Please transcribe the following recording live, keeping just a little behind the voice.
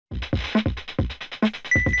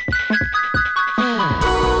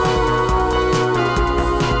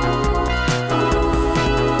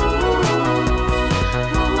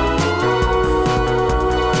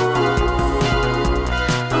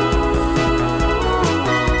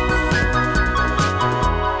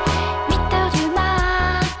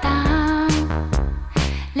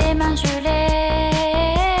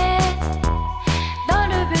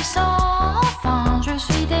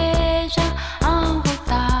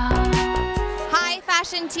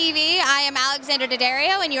Fashion TV. I am Alexandra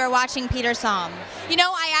Daddario, and you are watching Peter Somm. You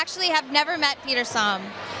know, I actually have never met Peter Somm,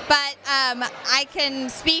 but I can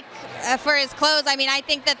speak for his clothes. I mean, I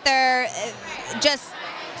think that they're just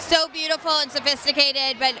so beautiful and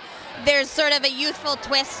sophisticated, but there's sort of a youthful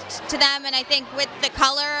twist to them, and I think with the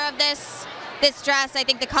color of this dress, I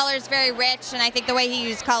think the color is very rich, and I think the way he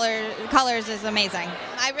used colors is amazing.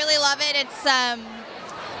 I really love it. It's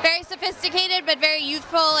very sophisticated, but very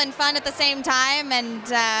youthful and fun at the same time, and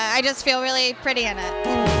I just feel really pretty in it.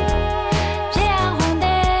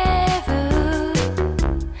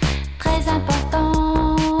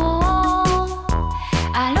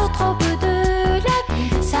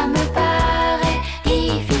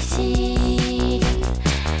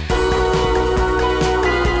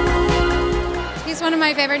 He's one of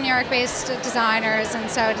my favorite New York-based designers, and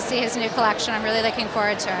so to see his new collection, I'm really looking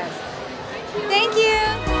forward to it. Thank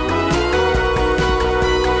you.